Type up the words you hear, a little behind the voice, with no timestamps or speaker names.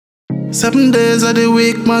7 days of the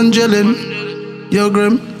week, man, drilling. Yo,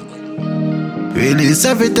 grim. Release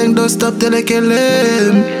everything, don't stop till they kill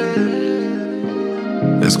him.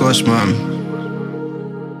 Let's squash, man.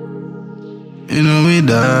 You know we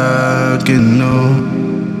dark, you know.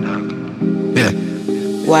 Yeah.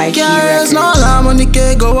 Why Carriers no alarm when the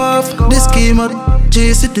K go off. This scheme of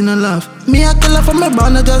G sitting and laugh. Me a killer from my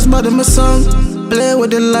band, I just body my song. Play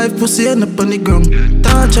with the life, pussy end up on the ground.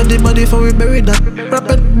 Touch of the body for we bury that.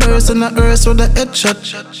 Rapid burst in the earth with a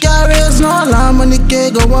headshot. Carriers no alarm when the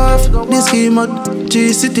K go off. This scheme of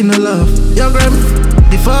G sitting and laugh. Yo, grim.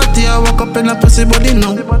 The 40 I walk up in a pussy body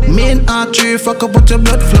now. Main artery fuck up with your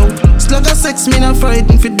blood flow. Slug a sex, me not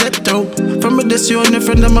frightened for death out. From me this you and your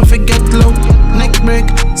friend, I'ma forget low. Neck break,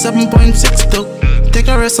 7.6 toe. Take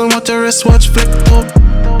a rest and watch a rest, watch flick toe.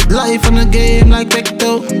 Life on the game like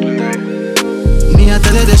Vecto. Me I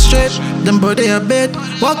tell you the straight, them boy they a bed.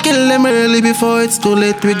 Walk kill them early before it's too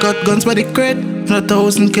late. We got guns by the crate.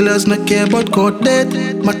 1,000 killers no care about court dead.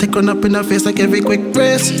 Matic run up in the face like every quick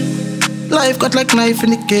press. Life got like knife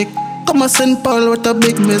in the cake. Come on St. Paul with a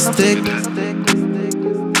big mistake.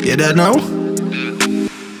 You dead now?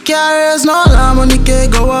 Carriers no alarm when the K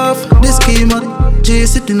go off. This scheme of G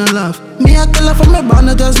sitting and laugh. Me a killer from my band,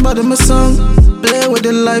 I just body my song. Play with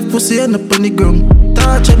the life, pussy end up on the ground.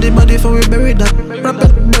 Touch of the body for we bury that.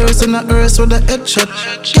 Rapid burst in the earth with a headshot.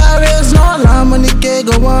 Carriers no alarm when the K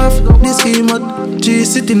go off. This scheme of G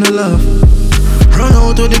sitting and laugh. Run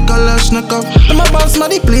out with the Kalashnikov. I'm a boss,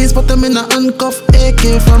 money please, put them in a handcuff.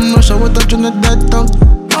 AK from Russia with a Trinidad tongue.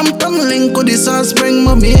 I'm tumbling with the sauce, spring,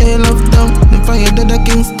 mommy, I love them. Them fire dead at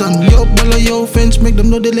Kingston. Yo, Bella, yo, Finch, make them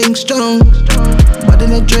know the link strong. Bad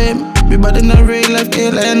in a dream, we bad in a real life.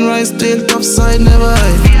 Kill and rise, still tough side, never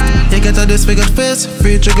hide. You get a disfigured face,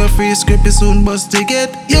 free trigger, free script, you soon bust ticket.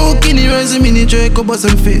 Yo, Kinney, rise, mini Draco, bust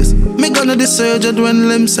and face. Me gonna the surgeon when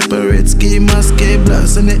limbs separate. Ski mask,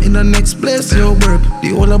 blast, and it in the next place. Yo, burp,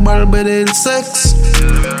 the whole of bar better in sex.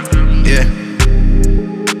 Yeah.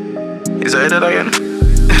 Is that it again?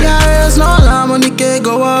 Carriers no alarm when the K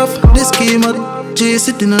go off. This scheme of G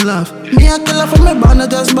sitting and laugh. Me a killer from my band, I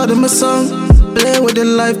just body my song. Play with the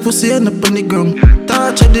life, pussy end up on the ground.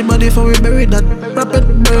 Touch of the body for we bury that.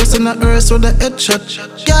 Rapid burst in the earth with a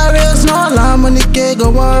headshot. Carriers no alarm when the K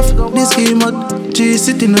go off. This scheme of G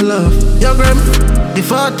sitting and laugh. Yo, grim. The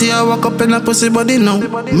 40 I walk up in a pussy body now.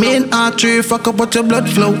 Main artery fuck up with your blood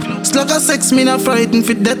flow. Slug a sex, me not frightened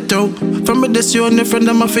for death out. From me this you and your friend,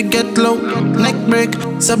 I'ma forget low. Neck break,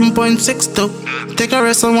 7.6 toe. Take a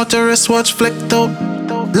rest and watch a rest, watch flick toe.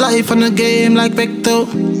 Life on the game like Vecto.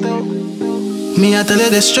 Me I tell you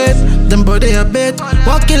the straight, them boy they a bed.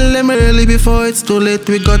 Walk kill them early before it's too late.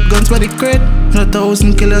 We got guns by the crate.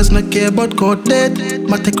 1,000 killers no care about court dead.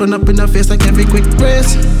 Matic run up in the face like every quick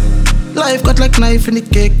press. Life got like knife in the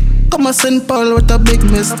cake. Come on St. Paul with a big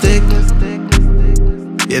mistake.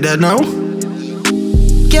 You dead now?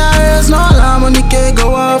 Carriers no alarm when the K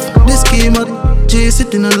go off. This scheme of G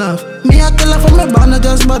sitting and laugh. Me a killer from my band, I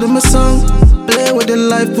just body my song. Play with the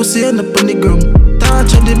life, pussy end up on the ground.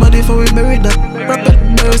 Touch of the body for we bury that.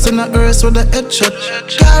 Rapid burst in the earth with a headshot.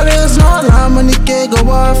 Carriers no alarm when the K go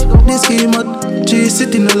off. This scheme of G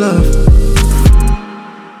sitting and laugh.